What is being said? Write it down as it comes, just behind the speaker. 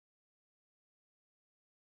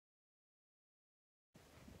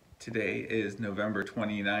Today is November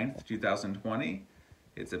 29th, 2020.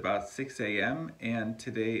 It's about 6 a.m. and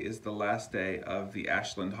today is the last day of the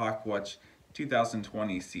Ashland Hawk Watch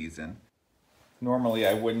 2020 season. Normally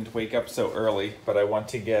I wouldn't wake up so early, but I want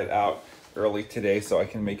to get out early today so I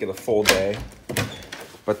can make it a full day.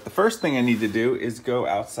 But the first thing I need to do is go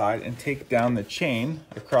outside and take down the chain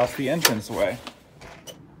across the entranceway.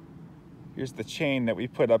 Here's the chain that we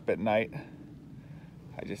put up at night.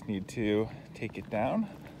 I just need to take it down.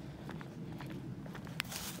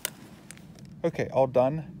 Okay, all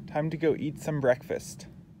done. Time to go eat some breakfast.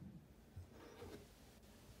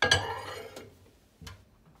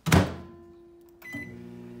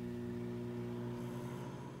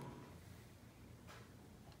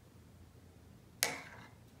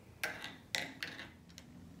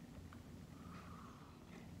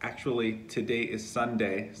 Actually, today is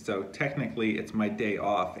Sunday, so technically it's my day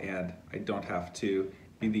off and I don't have to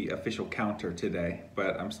be the official counter today,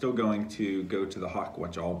 but I'm still going to go to the Hawk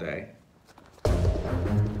Watch all day.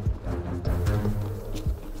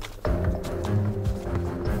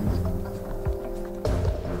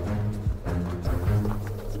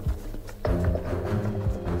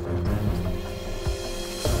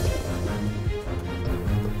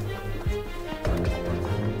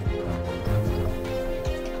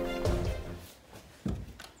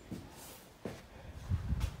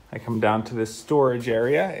 I come down to this storage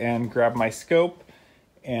area and grab my scope,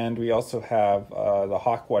 and we also have the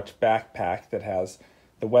Hawk Watch backpack that has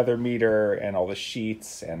the weather meter and all the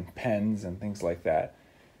sheets and pens and things like that.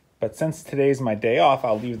 But since today's my day off,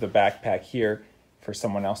 I'll leave the backpack here for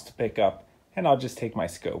someone else to pick up, and I'll just take my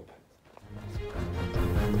scope.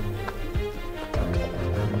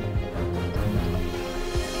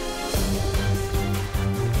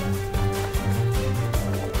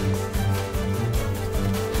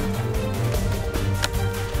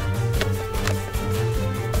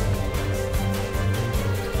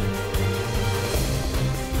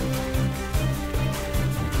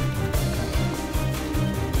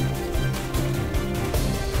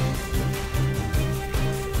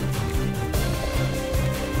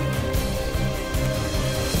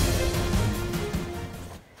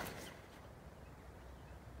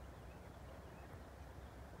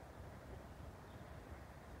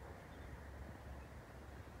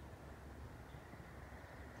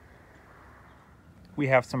 We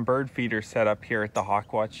have some bird feeders set up here at the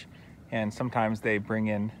Hawk Watch, and sometimes they bring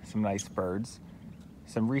in some nice birds.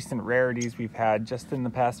 Some recent rarities we've had just in the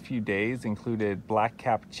past few days included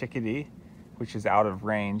black-capped chickadee, which is out of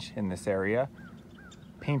range in this area,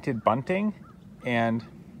 painted bunting, and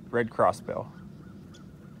red crossbill.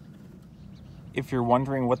 If you're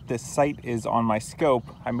wondering what this site is on my scope,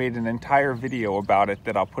 I made an entire video about it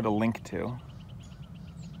that I'll put a link to.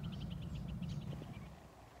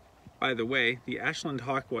 By the way, the Ashland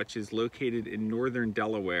Hawk Watch is located in northern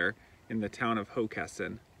Delaware in the town of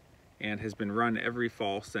Hockessin and has been run every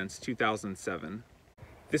fall since 2007.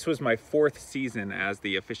 This was my 4th season as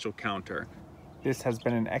the official counter. This has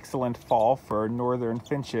been an excellent fall for northern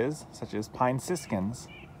finches such as pine siskins.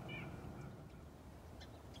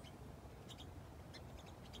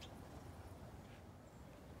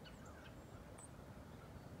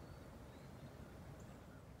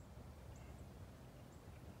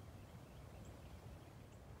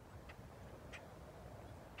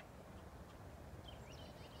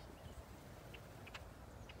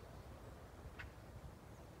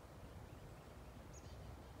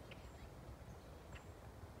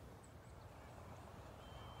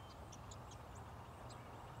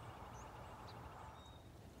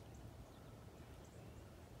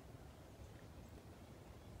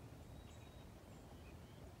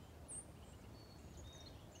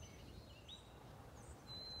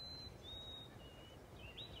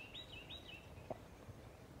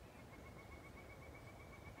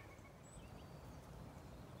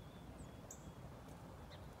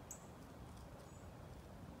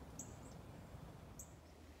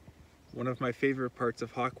 One of my favorite parts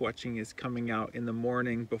of hawk watching is coming out in the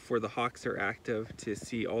morning before the hawks are active to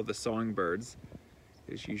see all the songbirds.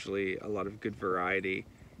 There's usually a lot of good variety,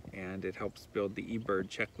 and it helps build the eBird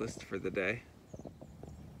checklist for the day.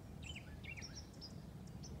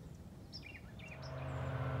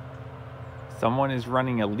 Someone is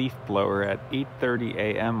running a leaf blower at 8:30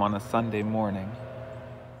 a.m. on a Sunday morning.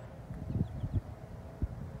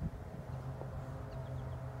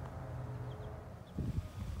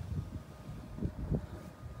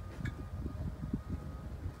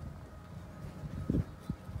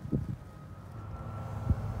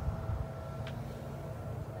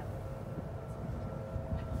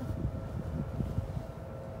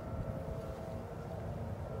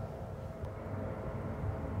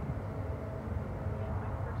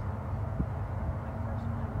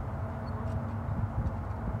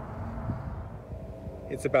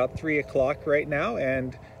 It's about 3 o'clock right now,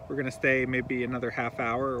 and we're gonna stay maybe another half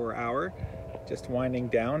hour or hour, just winding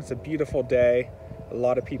down. It's a beautiful day. A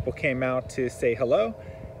lot of people came out to say hello,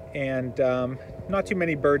 and not too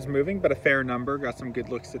many birds moving, but a fair number. Got some good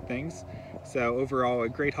looks at things. So overall, a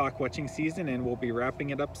great hawk watching season, and we'll be wrapping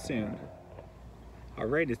it up soon. All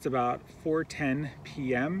right, it's about 4:10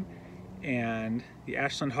 p.m. and the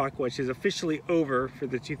Ashland Hawk Watch is officially over for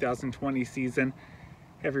the 2020 season.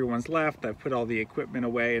 Everyone's left. I've put all the equipment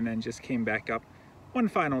away and then just came back up one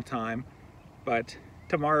final time. But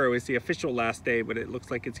tomorrow is the official last day, but it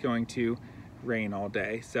looks like it's going to rain all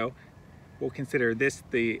day. So we'll consider this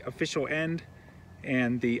the official end,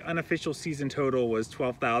 and the unofficial season total was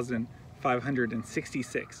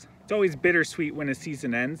 12,566. It's always bittersweet when a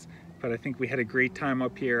season ends, but I think we had a great time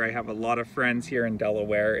up here. I have a lot of friends here in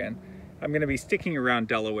Delaware, and I'm gonna be sticking around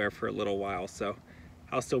Delaware for a little while, so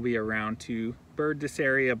I'll still be around to bird this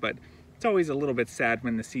area, but it's always a little bit sad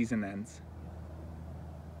when the season ends.